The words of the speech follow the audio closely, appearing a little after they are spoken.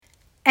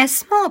As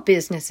small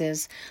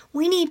businesses,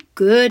 we need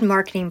good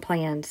marketing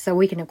plans so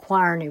we can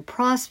acquire new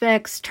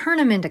prospects, turn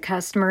them into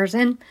customers,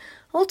 and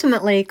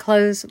ultimately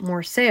close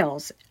more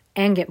sales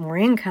and get more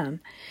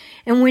income.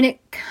 And when it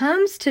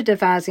comes to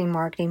devising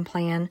marketing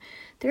plan,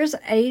 there's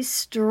a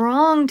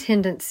strong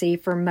tendency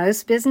for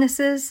most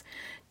businesses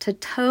to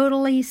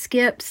totally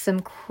skip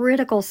some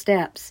critical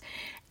steps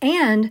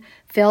and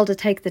fail to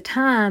take the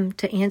time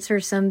to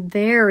answer some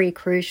very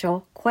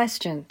crucial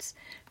questions,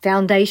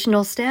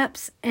 foundational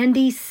steps, and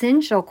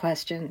essential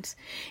questions.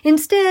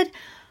 Instead,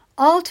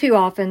 all too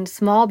often,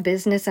 small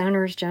business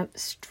owners jump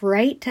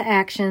straight to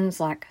actions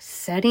like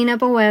setting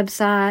up a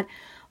website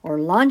or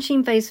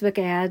launching Facebook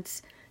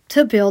ads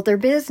to build their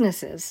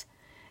businesses.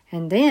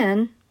 And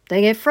then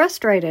they get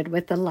frustrated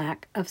with the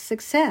lack of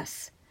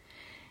success.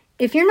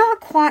 If you're not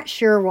quite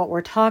sure what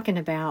we're talking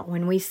about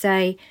when we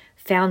say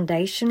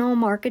foundational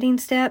marketing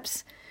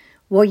steps,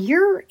 well,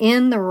 you're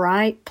in the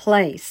right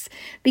place,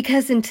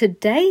 because in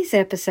today's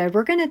episode,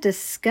 we're going to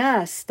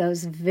discuss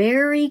those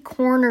very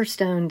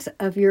cornerstones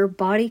of your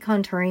body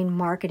contouring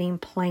marketing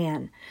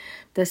plan,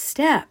 the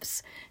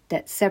steps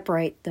that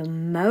separate the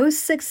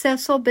most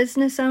successful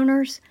business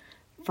owners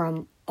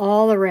from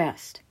all the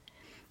rest.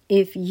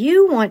 If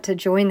you want to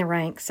join the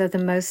ranks of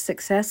the most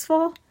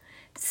successful,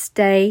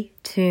 stay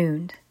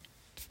tuned.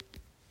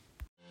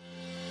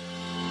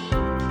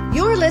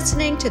 You're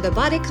listening to the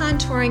Body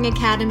Contouring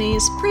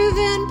Academy's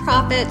Proven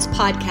Profits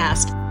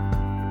podcast,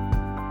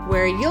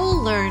 where you'll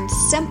learn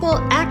simple,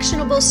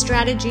 actionable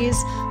strategies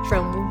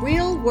from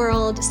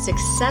real-world,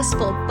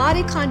 successful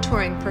body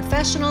contouring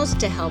professionals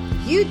to help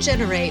you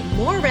generate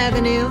more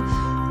revenue,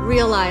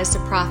 realize the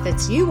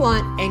profits you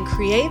want, and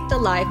create the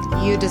life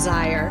you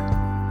desire.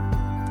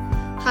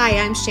 Hi,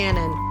 I'm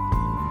Shannon.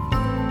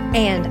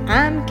 And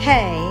I'm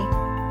Kay.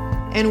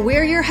 And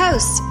we're your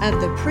hosts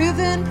of the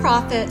Proven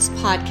Profits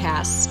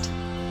podcast.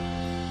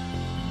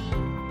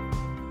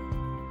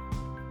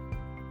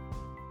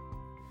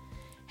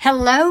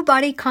 Hello,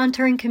 body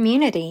contouring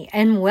community,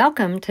 and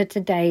welcome to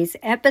today's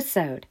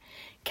episode.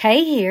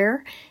 Kay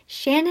here.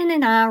 Shannon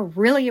and I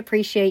really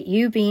appreciate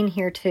you being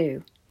here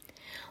too.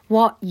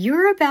 What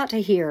you're about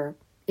to hear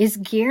is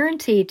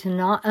guaranteed to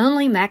not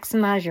only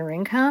maximize your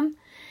income,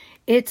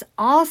 it's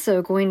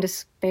also going to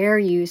spare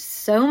you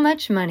so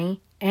much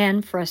money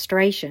and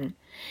frustration.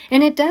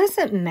 And it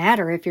doesn't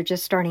matter if you're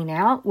just starting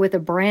out with a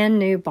brand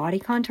new body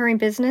contouring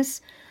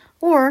business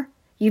or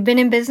you've been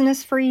in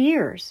business for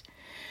years.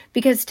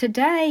 Because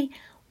today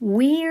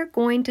we are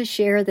going to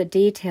share the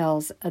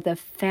details of the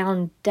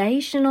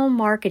foundational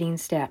marketing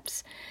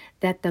steps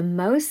that the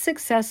most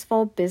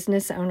successful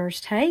business owners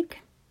take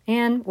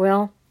and,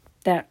 well,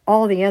 that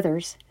all the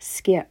others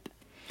skip.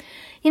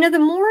 You know, the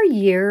more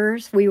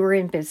years we were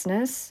in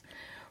business,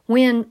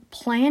 when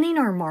planning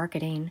our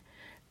marketing,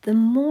 the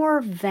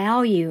more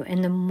value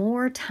and the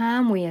more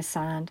time we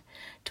assigned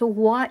to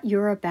what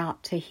you're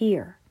about to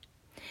hear.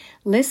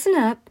 Listen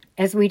up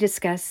as we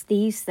discuss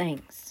these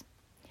things.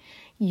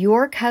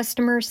 Your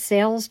customer's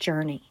sales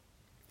journey,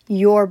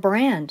 your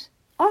brand,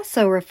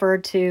 also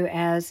referred to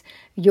as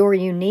your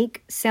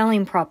unique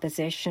selling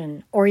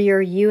proposition or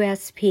your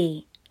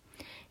USP,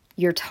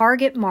 your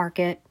target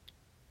market,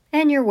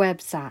 and your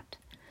website.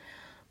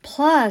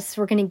 Plus,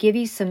 we're going to give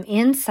you some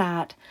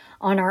insight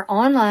on our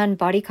online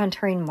body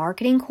contouring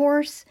marketing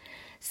course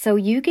so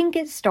you can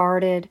get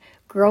started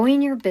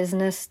growing your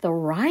business the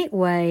right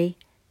way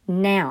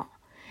now.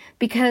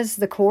 Because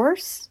the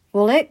course,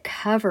 well, it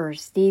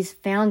covers these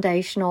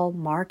foundational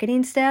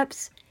marketing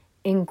steps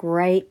in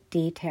great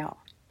detail.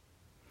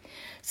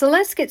 So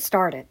let's get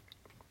started.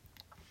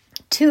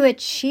 To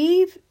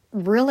achieve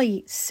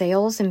really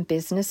sales and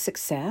business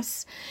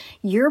success,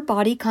 your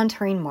body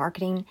contouring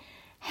marketing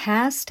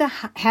has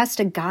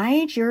to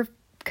guide your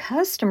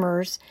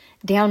customers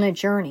down a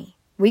journey.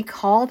 We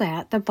call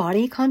that the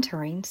body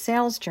contouring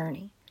sales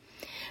journey.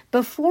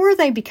 Before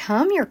they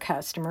become your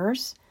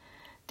customers,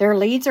 their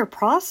leads or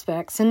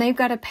prospects, and they've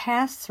got to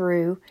pass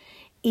through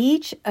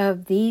each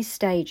of these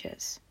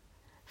stages.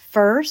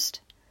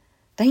 First,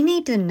 they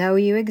need to know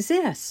you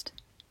exist.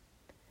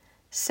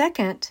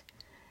 Second,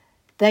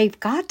 they've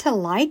got to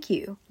like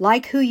you,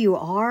 like who you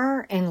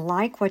are, and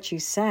like what you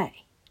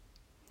say.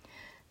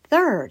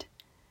 Third,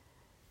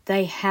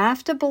 they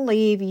have to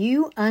believe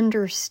you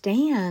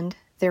understand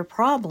their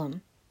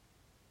problem.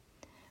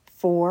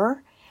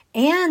 4,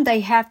 and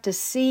they have to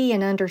see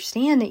and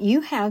understand that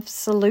you have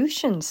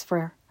solutions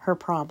for her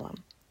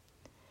problem.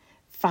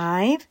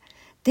 5,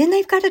 then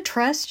they've got to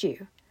trust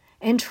you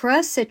and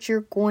trust that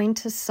you're going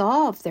to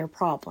solve their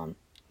problem.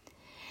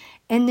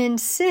 And then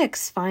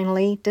 6,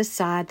 finally,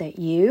 decide that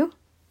you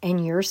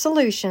and your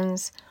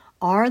solutions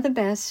are the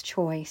best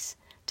choice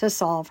to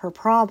solve her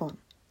problem.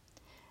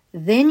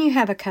 Then you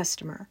have a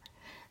customer.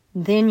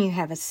 Then you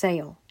have a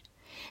sale.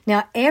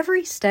 Now,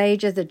 every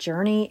stage of the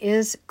journey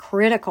is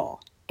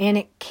critical, and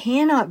it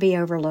cannot be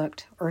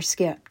overlooked or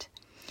skipped.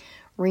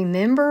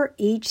 Remember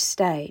each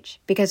stage,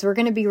 because we're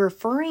going to be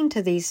referring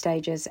to these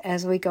stages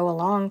as we go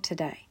along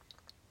today.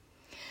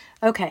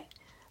 Okay,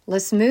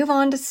 let's move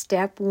on to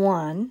step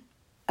 1,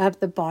 of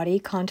the Body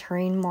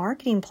Contouring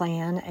Marketing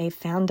Plan, a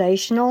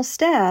foundational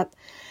step,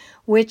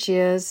 which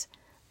is,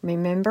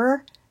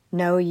 remember,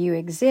 know you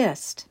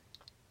exist.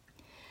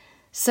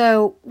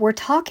 So we're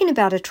talking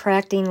about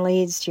attracting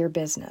leads to your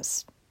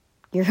business.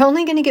 You're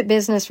only going to get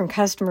business from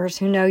customers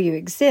who know you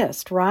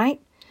exist, right?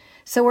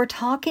 So we're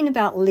talking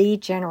about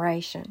lead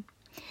generation.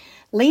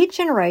 Lead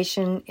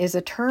generation is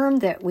a term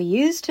that we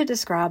use to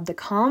describe the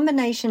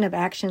combination of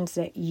actions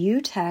that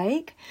you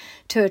take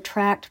to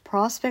attract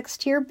prospects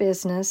to your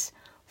business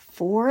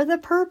for the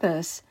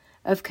purpose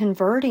of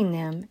converting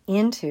them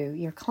into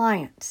your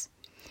clients.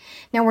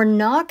 Now, we're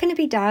not going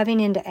to be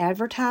diving into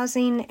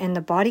advertising and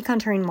the body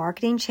contouring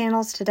marketing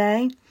channels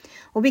today,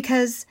 well,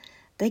 because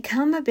they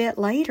come a bit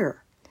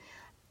later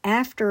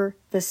after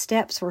the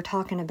steps we're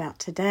talking about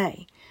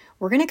today.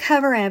 We're going to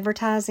cover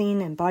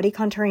advertising and body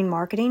contouring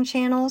marketing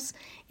channels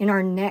in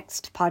our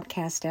next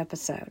podcast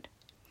episode.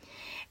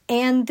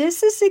 And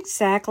this is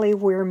exactly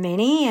where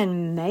many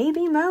and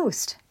maybe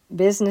most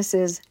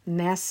businesses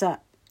mess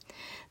up.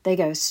 They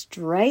go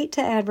straight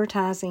to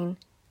advertising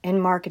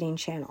and marketing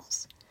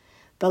channels.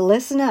 But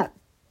listen up,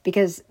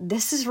 because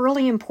this is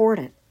really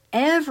important.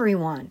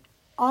 Everyone,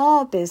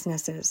 all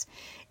businesses,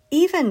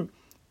 even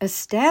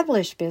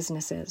established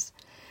businesses,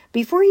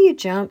 before you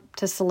jump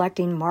to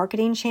selecting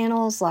marketing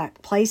channels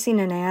like placing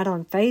an ad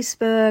on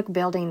Facebook,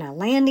 building a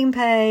landing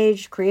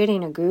page,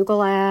 creating a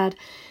Google ad,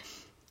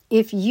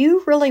 if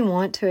you really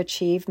want to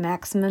achieve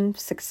maximum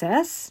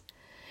success,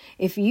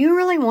 if you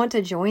really want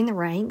to join the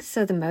ranks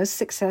of the most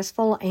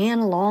successful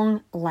and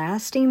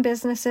long-lasting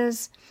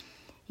businesses,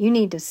 you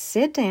need to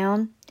sit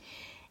down,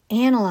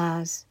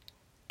 analyze,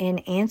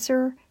 and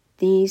answer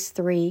these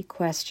 3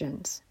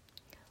 questions.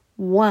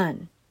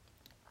 1,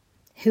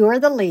 who are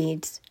the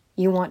leads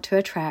you want to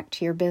attract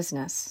to your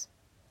business?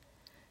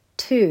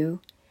 2,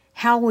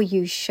 how will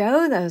you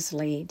show those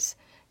leads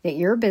that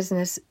your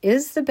business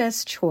is the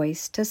best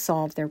choice to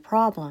solve their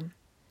problem?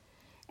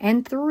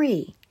 And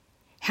 3,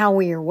 how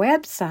will your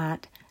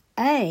website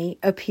A,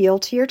 appeal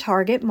to your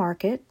target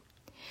market,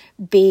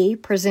 B,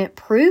 present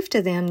proof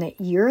to them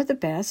that you're the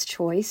best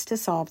choice to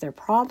solve their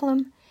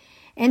problem,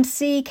 and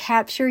C,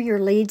 capture your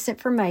leads'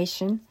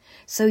 information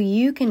so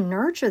you can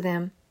nurture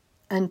them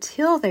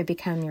until they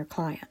become your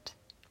client.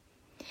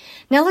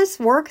 Now let's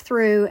work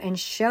through and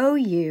show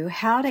you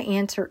how to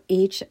answer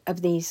each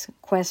of these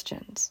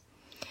questions.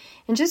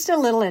 And just a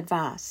little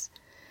advice.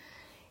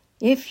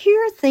 If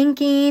you're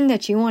thinking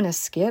that you want to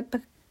skip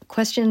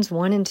questions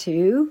 1 and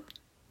 2,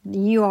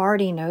 you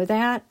already know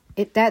that.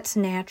 That's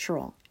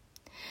natural.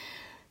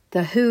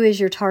 The who is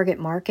your target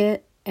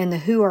market and the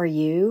who are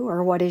you,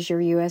 or what is your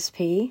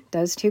USP,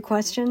 those 2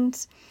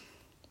 questions.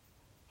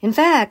 In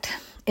fact,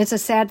 it's a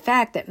sad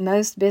fact that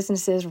most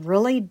businesses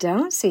really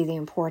don't see the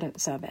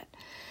importance of it.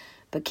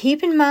 But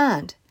keep in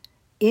mind,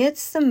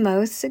 it's the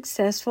most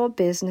successful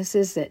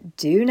businesses that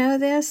do know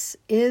this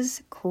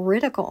is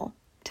critical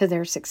to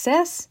their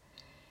success,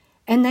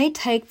 and they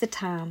take the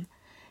time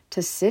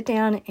to sit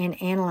down and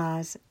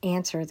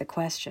answer the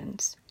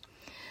questions.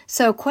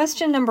 So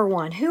question number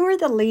 1, who are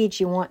the leads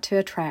you want to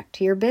attract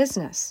to your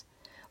business?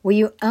 Well,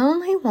 you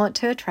only want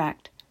to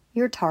attract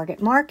your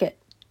target market.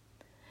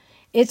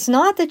 It's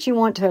not that you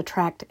want to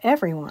attract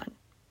everyone.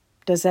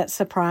 Does that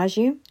surprise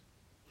you?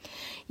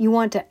 You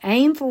want to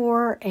aim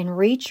for and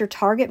reach your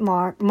target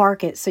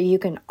market so you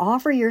can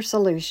offer your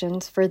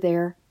solutions for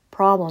their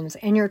problems.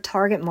 And your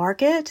target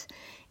market,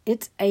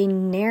 it's a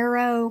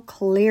narrow,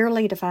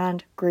 clearly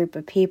defined group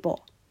of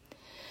people.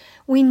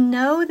 We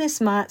know this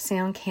might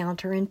sound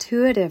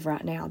counterintuitive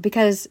right now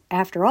because,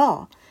 after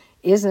all,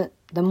 isn't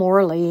the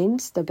more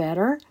leads, the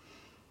better?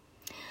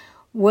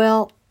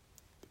 Well,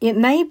 it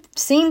may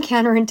seem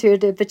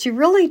counterintuitive, but you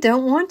really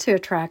don't want to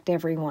attract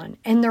everyone.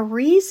 And the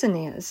reason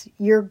is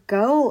your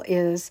goal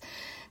is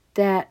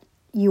that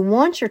you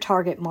want your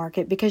target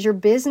market because your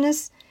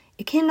business,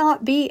 it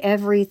cannot be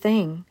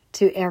everything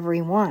to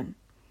everyone.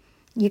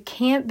 You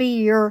can't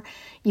be your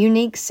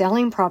unique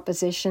selling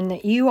proposition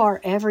that you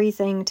are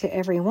everything to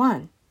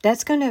everyone.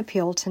 That's going to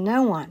appeal to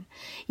no one.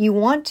 You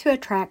want to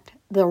attract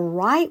the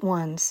right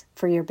ones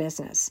for your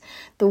business,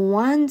 the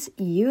ones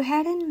you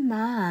had in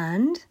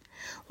mind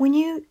when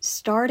you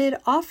started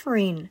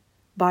offering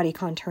body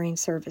contouring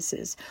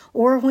services,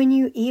 or when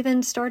you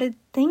even started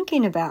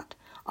thinking about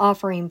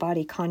offering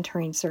body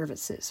contouring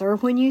services, or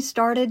when you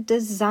started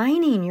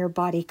designing your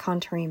body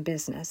contouring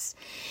business.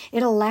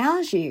 It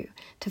allows you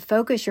to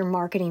focus your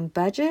marketing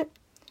budget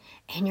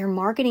and your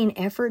marketing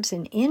efforts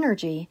and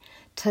energy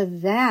to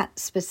that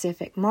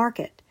specific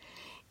market.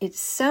 It's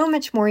so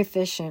much more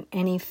efficient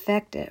and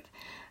effective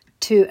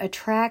to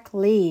attract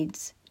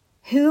leads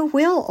who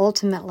will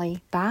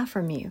ultimately buy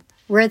from you,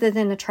 rather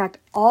than attract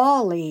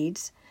all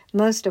leads,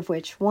 most of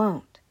which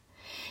won't.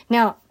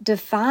 Now,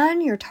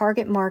 define your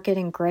target market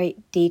in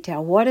great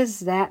detail. What does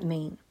that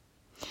mean?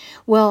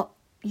 Well,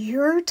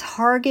 your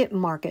target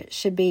market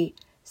should be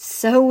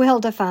so well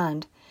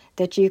defined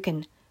that you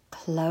can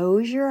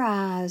close your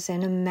eyes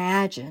and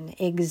imagine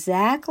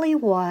exactly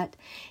what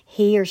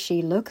he or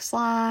she looks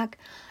like,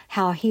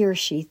 how he or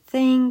she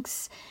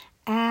thinks,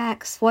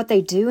 acts, what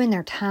they do in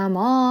their time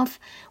off,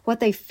 what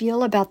they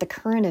feel about the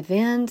current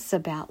events,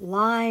 about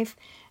life,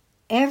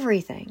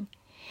 everything.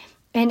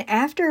 And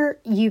after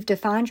you've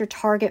defined your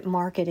target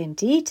market in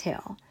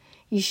detail,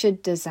 you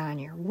should design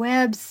your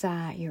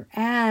website, your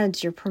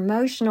ads, your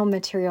promotional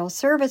material,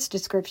 service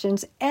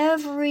descriptions,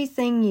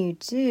 everything you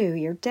do,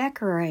 your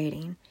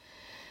decorating.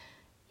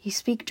 You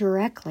speak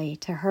directly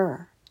to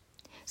her.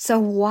 So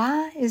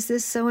why is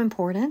this so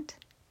important?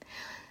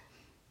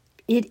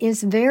 It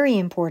is very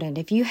important.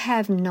 If you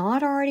have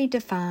not already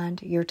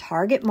defined your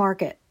target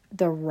market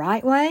the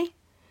right way,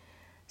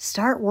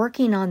 start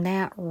working on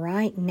that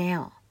right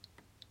now.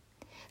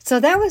 So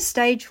that was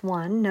stage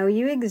 1, know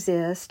you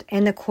exist.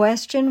 And the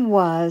question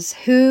was,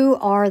 who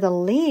are the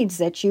leads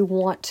that you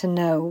want to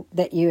know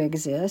that you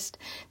exist,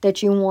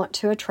 that you want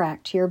to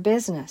attract to your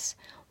business?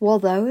 Well,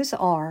 those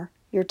are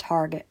your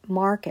target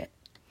market.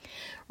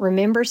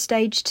 Remember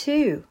stage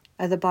 2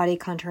 of the body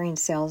contouring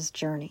sales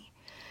journey.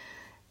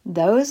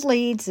 Those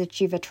leads that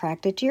you've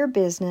attracted to your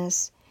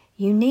business,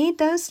 you need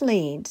those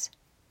leads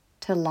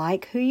to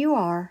like who you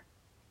are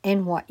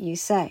and what you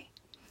say.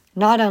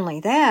 Not only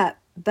that,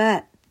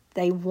 but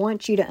they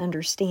want you to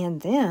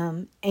understand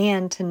them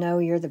and to know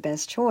you're the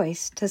best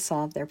choice to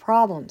solve their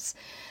problems.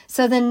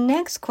 So the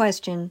next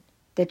question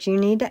that you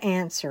need to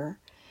answer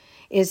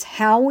is,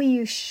 how will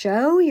you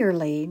show your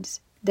leads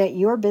that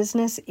your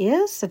business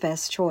is the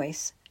best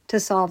choice to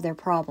solve their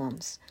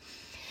problems?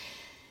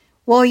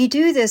 Well, you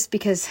do this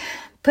because,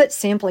 put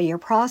simply, your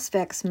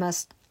prospects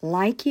must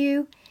like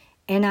you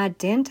and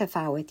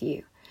identify with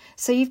you.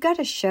 So you've got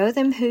to show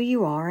them who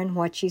you are and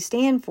what you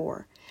stand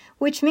for,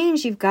 which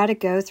means you've got to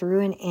go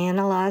through and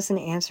analyze and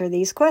answer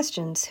these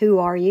questions. Who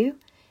are you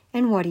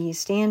and what do you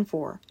stand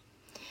for?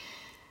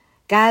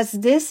 Guys,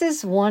 this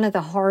is one of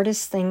the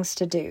hardest things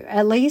to do,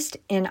 at least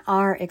in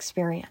our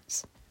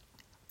experience.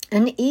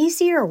 An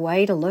easier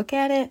way to look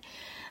at it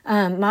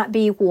might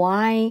be,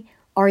 why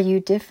are you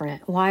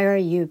different? Why are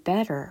you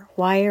better?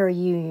 Why are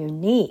you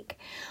unique?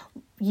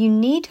 You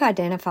need to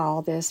identify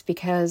all this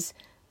because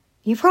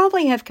you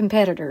probably have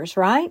competitors,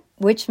 right?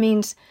 Which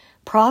means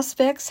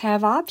prospects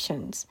have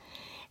options.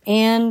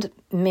 And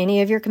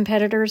many of your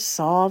competitors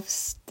solve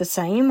the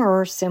same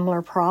or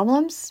similar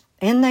problems,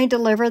 and they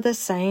deliver the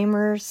same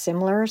or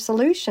similar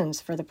solutions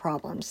for the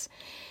problems.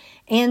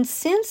 And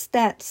since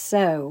that's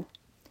so,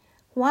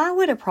 why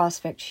would a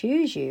prospect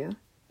choose you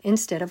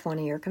instead of one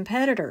of your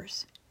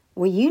competitors?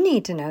 Well, you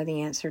need to know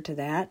the answer to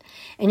that,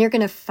 and you're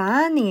going to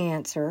find the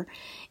answer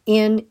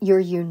in your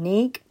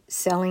unique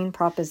selling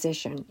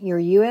proposition, your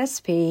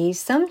USP,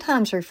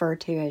 sometimes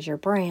referred to as your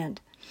brand.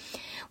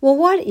 Well,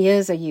 what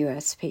is a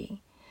USP?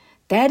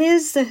 That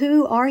is the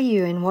who are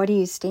you and what do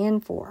you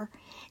stand for.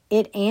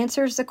 It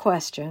answers the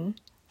question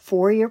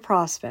for your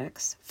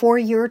prospects, for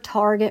your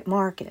target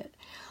market.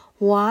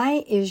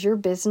 Why is your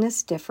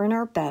business different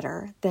or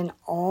better than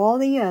all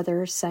the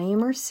other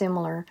same or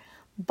similar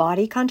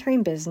body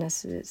contouring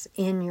businesses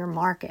in your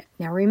market?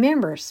 Now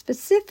remember,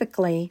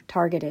 specifically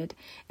targeted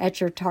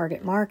at your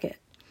target market.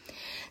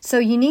 So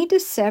you need to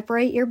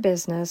separate your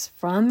business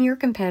from your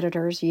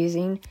competitors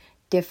using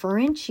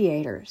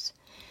differentiators.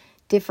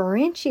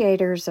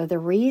 Differentiators are the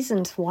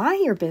reasons why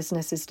your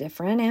business is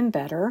different and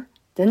better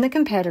than the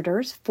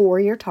competitors for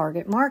your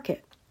target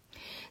market.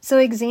 So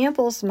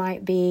examples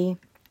might be,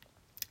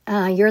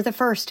 you're the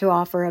first to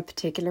offer a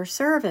particular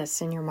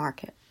service in your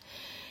market.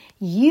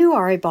 You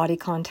are a body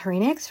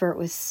contouring expert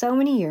with so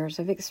many years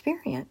of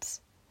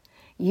experience.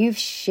 You've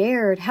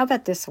shared, how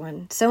about this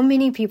one? So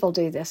many people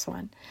do this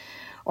one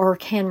or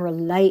can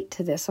relate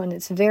to this one.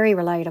 It's very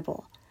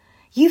relatable.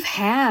 You've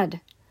had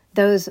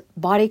those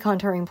body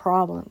contouring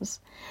problems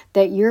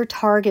that your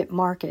target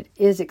market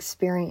is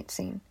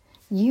experiencing.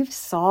 You've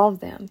solved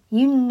them.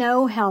 You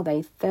know how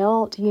they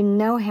felt. You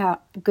know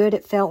how good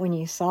it felt when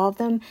you solved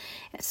them.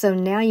 So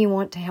now you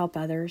want to help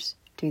others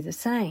do the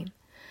same.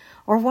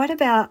 Or what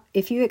about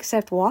if you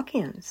accept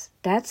walk-ins?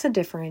 That's a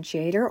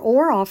differentiator.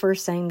 Or offer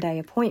same-day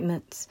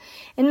appointments.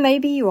 And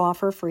maybe you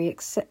offer free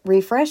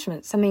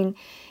refreshments.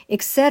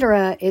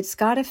 Etc. It's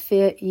got to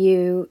fit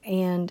you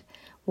and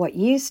what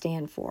you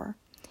stand for.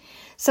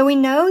 So we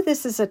know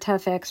this is a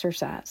tough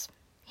exercise.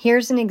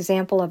 Here's an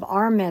example of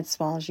our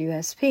MedSpa's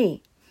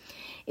USP.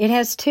 It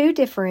has 2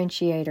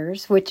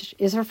 differentiators, which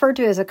is referred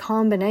to as a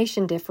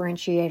combination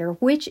differentiator,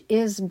 which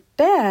is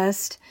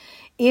best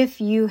if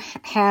you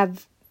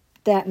have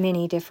that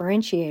many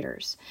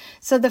differentiators.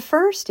 So the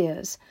first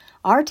is,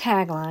 our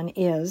tagline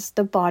is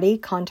the body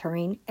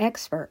contouring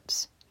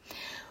experts.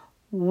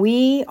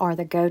 We are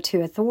the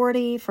go-to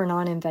authority for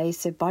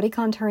non-invasive body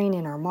contouring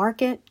in our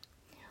market.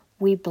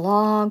 We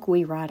blog,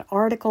 we write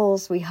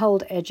articles, we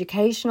hold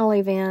educational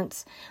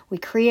events, we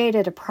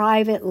created a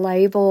private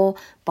label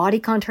body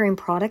contouring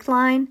product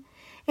line,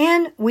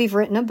 and we've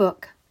written a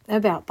book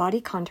about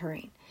body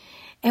contouring.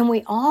 And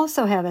we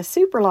also have a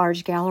super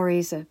large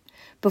galleries of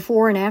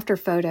before and after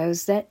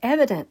photos that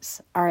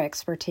evidence our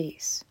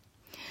expertise.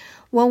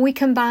 Well, we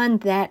combine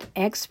that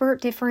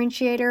expert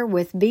differentiator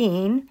with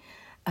being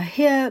a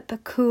hip,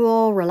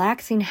 cool,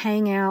 relaxing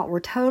hangout.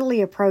 We're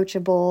totally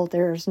approachable.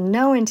 There's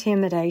no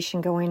intimidation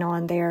going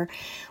on there.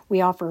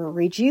 We offer a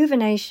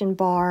rejuvenation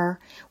bar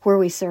where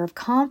we serve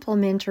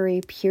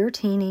complimentary pure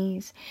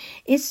teenies.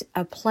 It's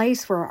a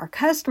place where our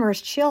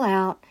customers chill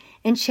out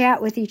and chat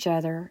with each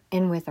other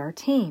and with our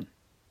team.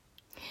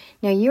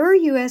 Now, your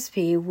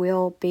USP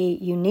will be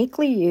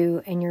uniquely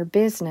you and your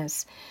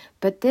business,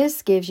 but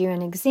this gives you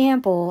an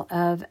example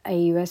of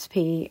a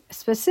USP,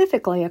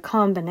 specifically a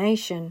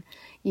combination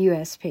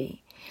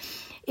USP.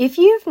 If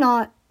you've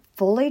not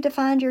fully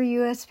defined your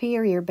USP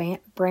or your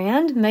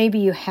brand, maybe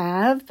you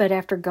have, but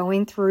after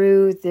going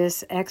through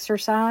this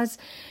exercise,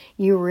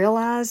 you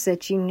realize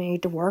that you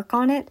need to work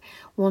on it.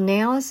 Well,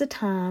 now is the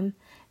time.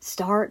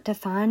 Start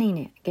defining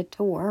it. Get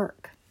to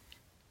work.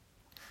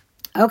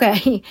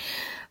 Okay.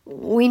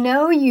 We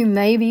know you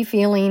may be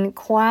feeling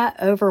quite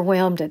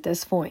overwhelmed at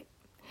this point.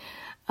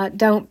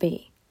 Don't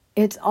be.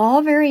 It's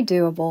all very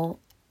doable,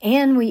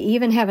 and we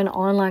even have an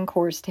online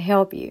course to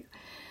help you.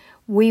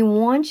 We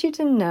want you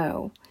to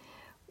know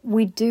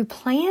we do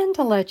plan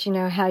to let you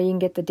know how you can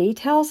get the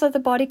details of the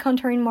Body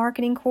Contouring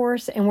Marketing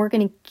course, and we're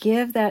going to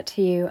give that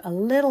to you a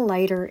little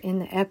later in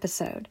the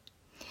episode.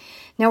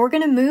 Now, we're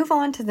going to move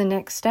on to the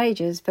next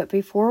stages, but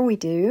before we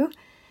do,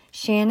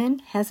 Shannon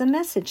has a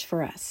message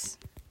for us.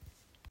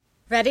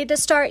 Ready to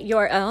start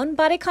your own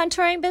body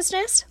contouring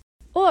business?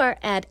 Or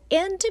add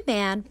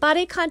in-demand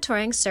body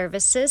contouring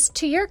services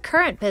to your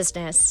current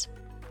business?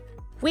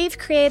 We've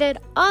created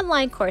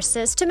online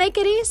courses to make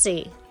it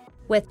easy,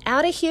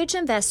 without a huge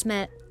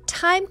investment,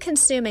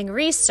 time-consuming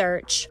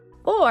research,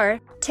 or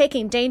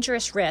taking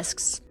dangerous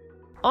risks.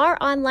 Our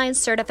online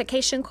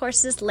certification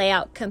courses lay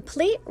out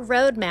complete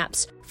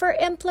roadmaps for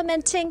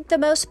implementing the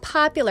most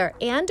popular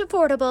and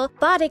affordable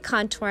body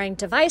contouring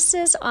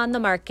devices on the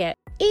market.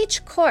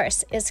 Each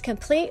course is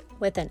complete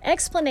with an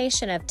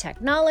explanation of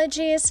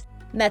technologies,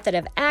 method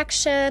of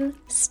action,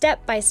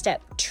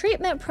 step-by-step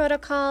treatment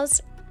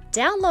protocols,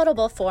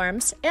 downloadable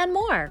forms, and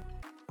more.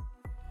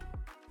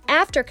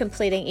 After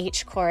completing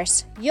each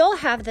course, you'll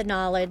have the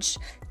knowledge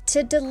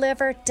to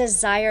deliver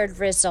desired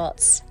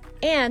results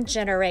and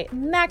generate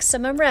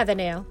maximum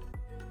revenue.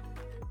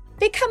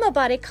 Become a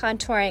body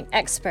contouring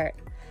expert.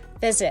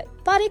 Visit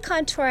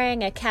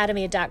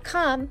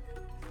bodycontouringacademy.com,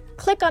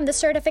 click on the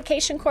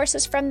certification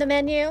courses from the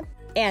menu,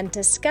 and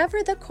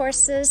discover the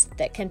courses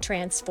that can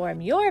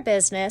transform your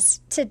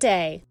business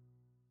today.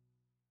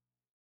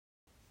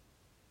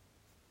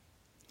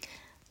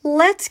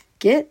 Let's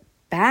get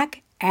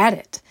back at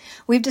it.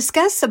 We've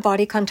discussed the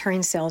body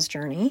contouring sales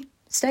journey.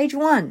 Stage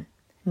 1,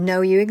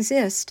 know you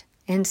exist.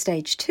 And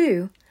stage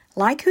 2,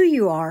 like who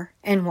you are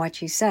and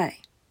what you say.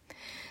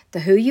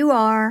 The who you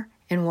are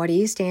and what do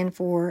you stand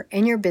for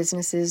and your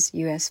business's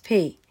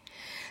USP.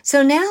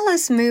 So now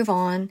let's move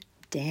on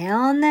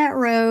down that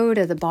road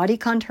of the body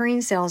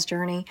contouring sales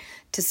journey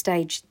to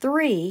stage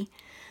 3,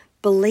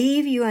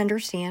 believe you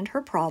understand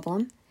her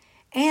problem,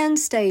 and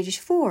stage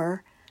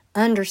 4,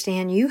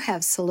 understand you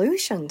have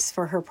solutions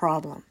for her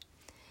problem.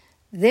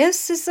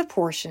 This is the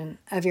portion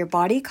of your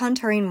body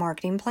contouring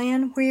marketing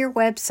plan where your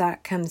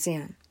website comes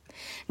in.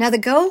 Now, the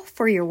goal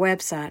for your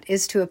website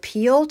is to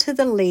appeal to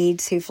the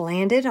leads who've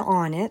landed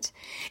on it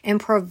and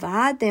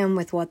provide them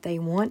with what they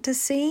want to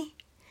see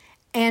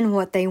and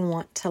what they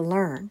want to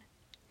learn.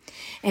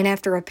 And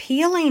after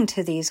appealing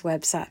to these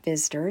website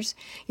visitors,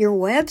 your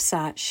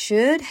website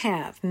should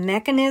have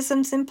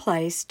mechanisms in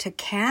place to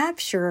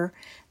capture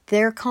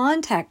their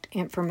contact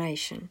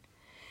information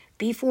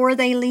before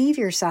they leave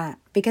your site,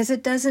 because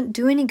it doesn't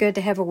do any good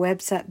to have a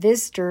website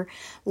visitor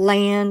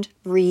land,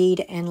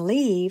 read, and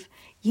leave.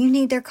 You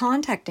need their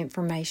contact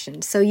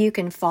information so you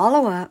can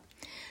follow up,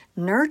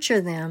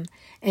 nurture them,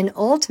 and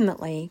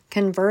ultimately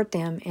convert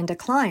them into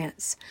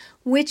clients,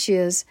 which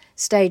is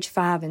stage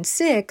 5 and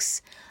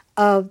 6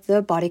 of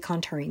the body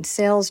contouring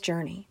sales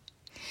journey.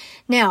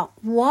 Now,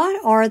 what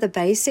are the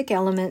basic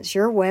elements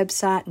your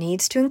website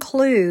needs to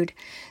include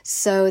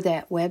so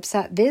that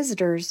website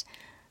visitors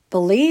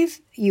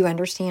believe you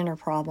understand her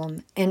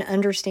problem and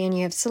understand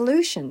you have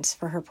solutions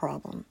for her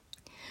problem?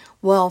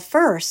 Well,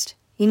 first,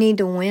 you need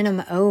to win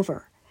them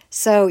over.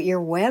 So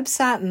your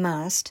website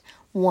must,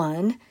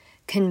 1,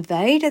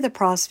 convey to the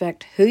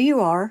prospect who you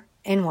are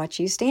and what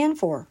you stand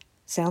for.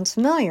 Sounds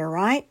familiar,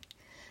 right?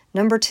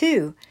 Number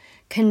 2,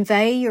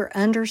 convey your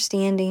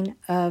understanding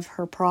of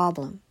her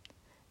problem.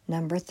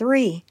 Number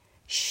 3,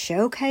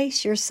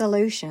 showcase your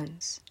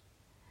solutions.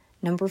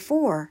 Number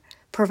 4,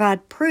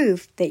 provide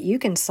proof that you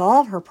can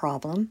solve her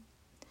problem.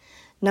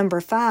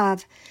 Number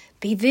 5,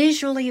 be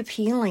visually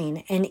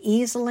appealing and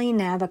easily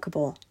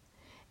navigable.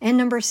 And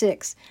number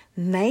 6,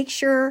 make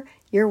sure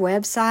your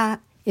website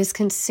is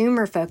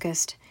consumer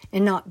focused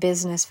and not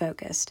business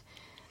focused.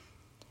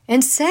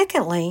 And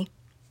secondly,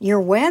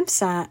 your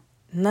website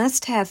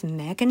must have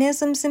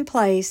mechanisms in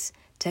place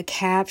to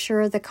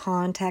capture the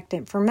contact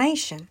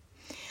information.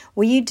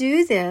 Will you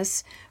do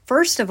this?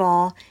 First of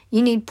all,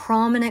 you need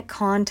prominent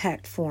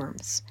contact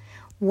forms.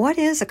 What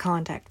is a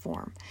contact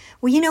form?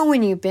 Well,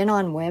 when you've been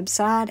on a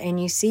website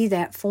and you see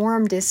that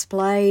form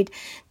displayed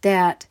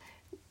that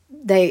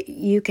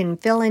you can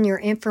fill in your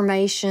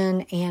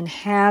information and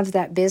have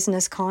that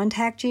business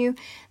contact you.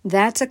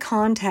 That's a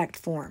contact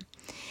form.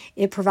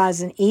 It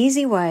provides an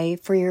easy way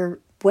for your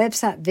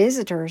website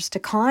visitors to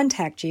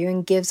contact you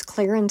and gives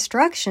clear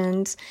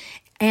instructions,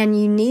 and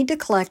you need to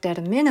collect at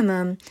a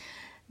minimum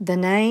the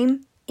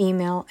name,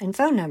 email, and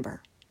phone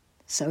number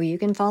so you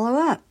can follow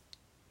up.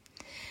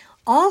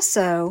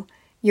 Also,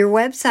 your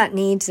website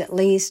needs at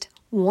least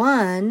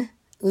one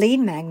lead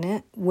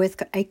magnet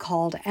with a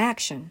call to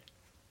action.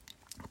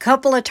 A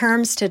couple of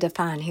terms to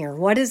define here.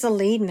 What is a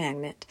lead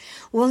magnet?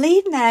 Well,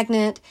 lead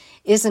magnet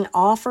is an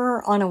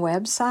offer on a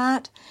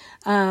website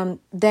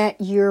that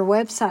your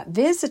website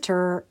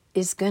visitor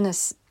is going to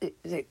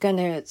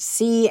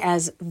see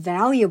as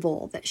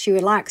valuable, that she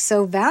would like,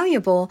 so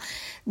valuable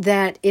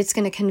that it's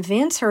going to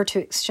convince her to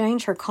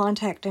exchange her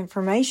contact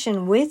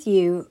information with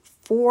you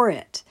for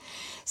it.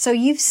 So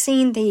you've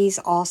seen these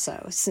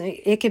also. So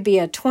it could be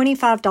a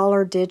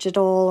 $25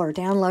 digital or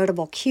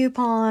downloadable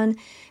coupon.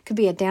 It could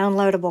be a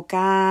downloadable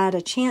guide,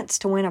 a chance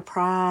to win a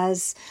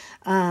prize,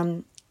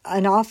 an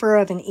offer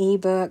of an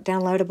ebook,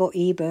 downloadable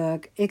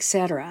ebook,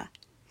 etc.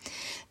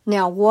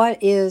 Now, what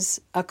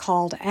is a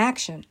call to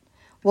action?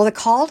 Well, the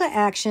call to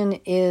action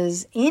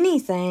is any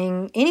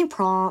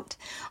prompt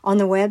on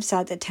the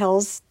website that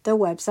tells the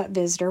website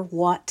visitor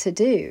what to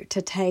do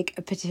to take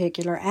a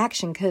particular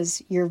action,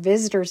 because your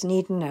visitors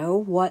need to know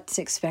what's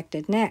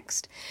expected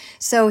next.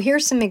 So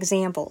here's some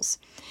examples.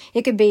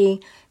 It could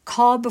be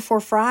call before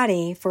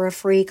Friday for a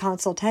free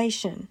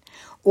consultation,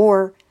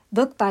 or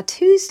book by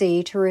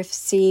Tuesday to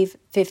receive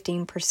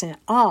 15%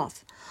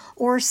 off,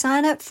 or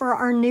sign up for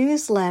our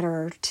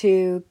newsletter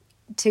to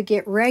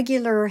get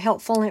regular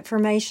helpful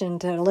information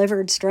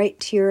delivered straight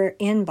to your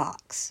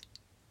inbox.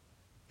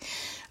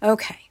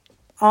 Okay,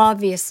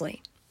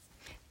 obviously,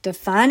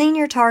 defining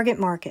your target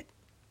market,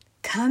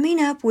 coming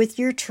up with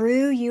your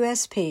true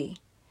USP,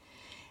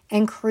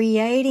 and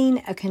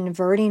creating a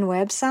converting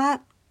website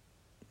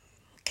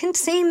can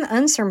seem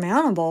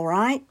unsurmountable,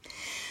 right?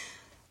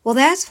 Well,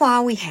 that's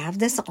why we have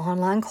this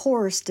online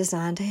course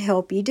designed to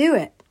help you do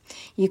it.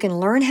 You can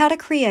learn how to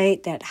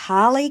create that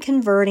highly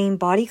converting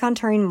body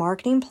contouring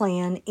marketing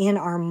plan in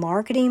our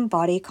Marketing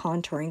Body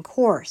Contouring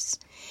course.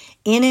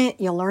 In it,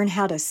 you'll learn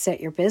how to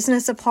set your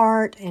business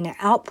apart and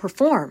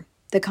outperform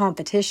the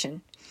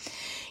competition.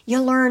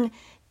 You'll learn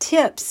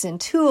tips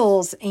and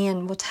tools,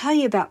 and we'll tell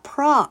you about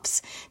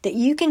props that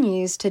you can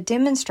use to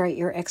demonstrate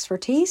your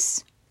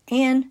expertise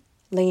and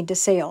lead to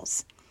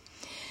sales.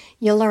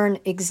 You'll learn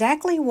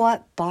exactly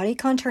what body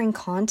contouring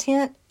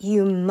content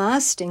you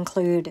must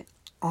include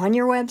on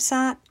your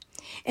website,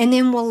 and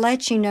then we'll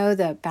let you know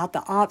about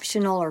the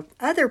optional or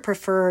other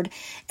preferred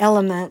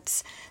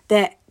elements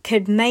that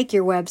could make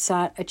your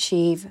website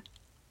achieve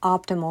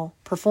optimal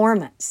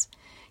performance.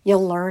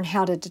 You'll learn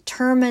how to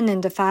determine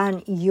and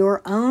define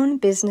your own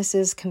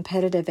business's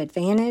competitive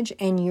advantage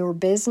and your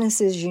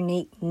business's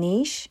unique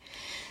niche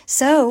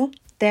so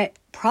that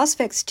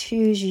prospects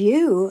choose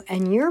you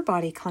and your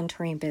body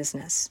contouring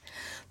business.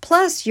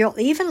 Plus, you'll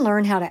even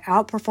learn how to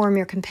outperform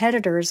your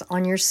competitors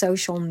on your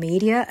social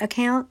media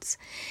accounts,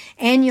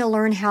 and you'll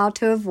learn how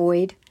to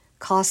avoid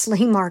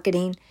costly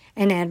marketing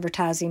and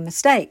advertising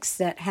mistakes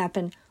that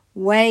happen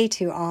way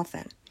too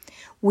often.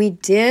 We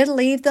did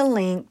leave the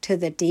link to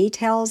the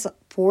details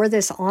for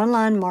this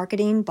online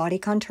marketing body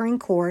contouring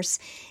course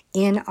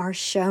in our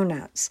show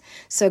notes.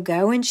 So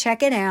go and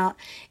check it out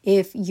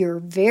if you're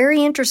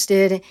very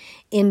interested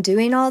in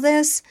doing all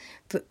this,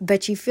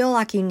 but you feel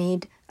like you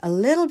need a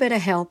little bit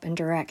of help and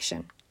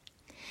direction.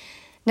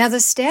 Now, the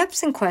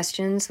steps and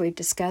questions we've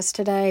discussed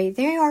today,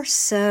 they are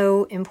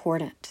so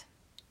important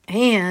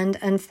and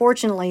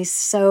unfortunately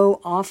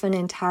so often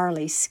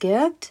entirely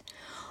skipped,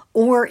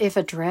 or if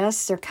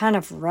addressed, they're kind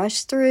of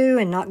rushed through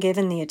and not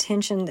given the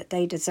attention that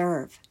they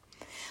deserve.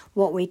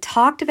 What we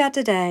talked about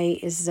today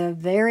is the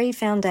very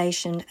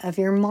foundation of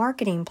your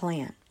marketing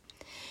plan.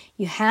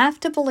 You have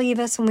to believe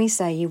us when we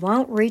say you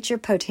won't reach your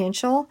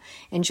potential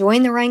and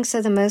join the ranks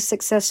of the most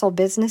successful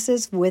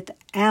businesses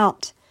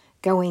without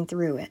going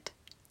through it.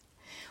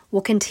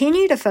 We'll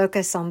continue to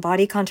focus on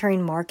body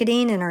contouring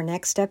marketing in our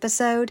next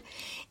episode.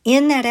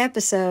 In that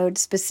episode,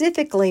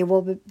 specifically,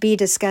 we'll be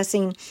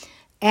discussing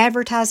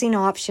advertising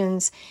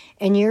options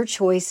and your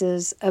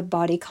choices of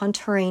body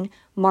contouring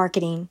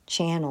marketing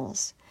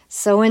channels.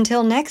 So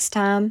until next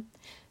time,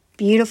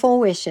 beautiful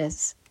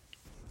wishes.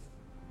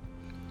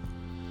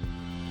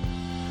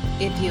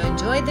 If you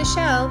enjoyed the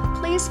show,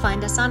 please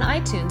find us on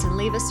iTunes and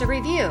leave us a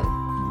review.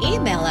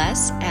 Email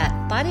us at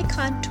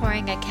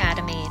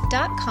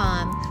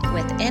bodycontouringacademy.com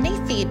with any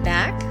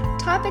feedback,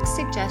 topic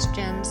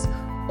suggestions,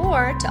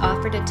 or to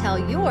offer to tell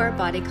your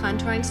body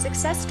contouring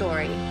success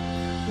story.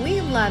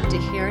 We love to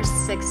hear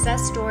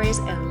success stories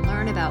and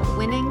learn about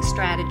winning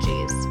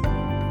strategies.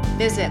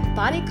 Visit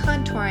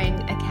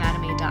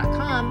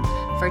bodycontouringacademy.com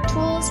for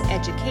tools,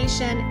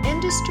 education,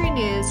 industry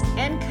news,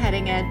 and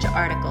cutting-edge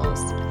articles.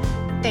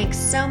 Thanks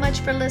so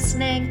much for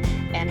listening,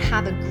 and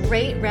have a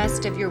great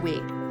rest of your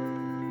week.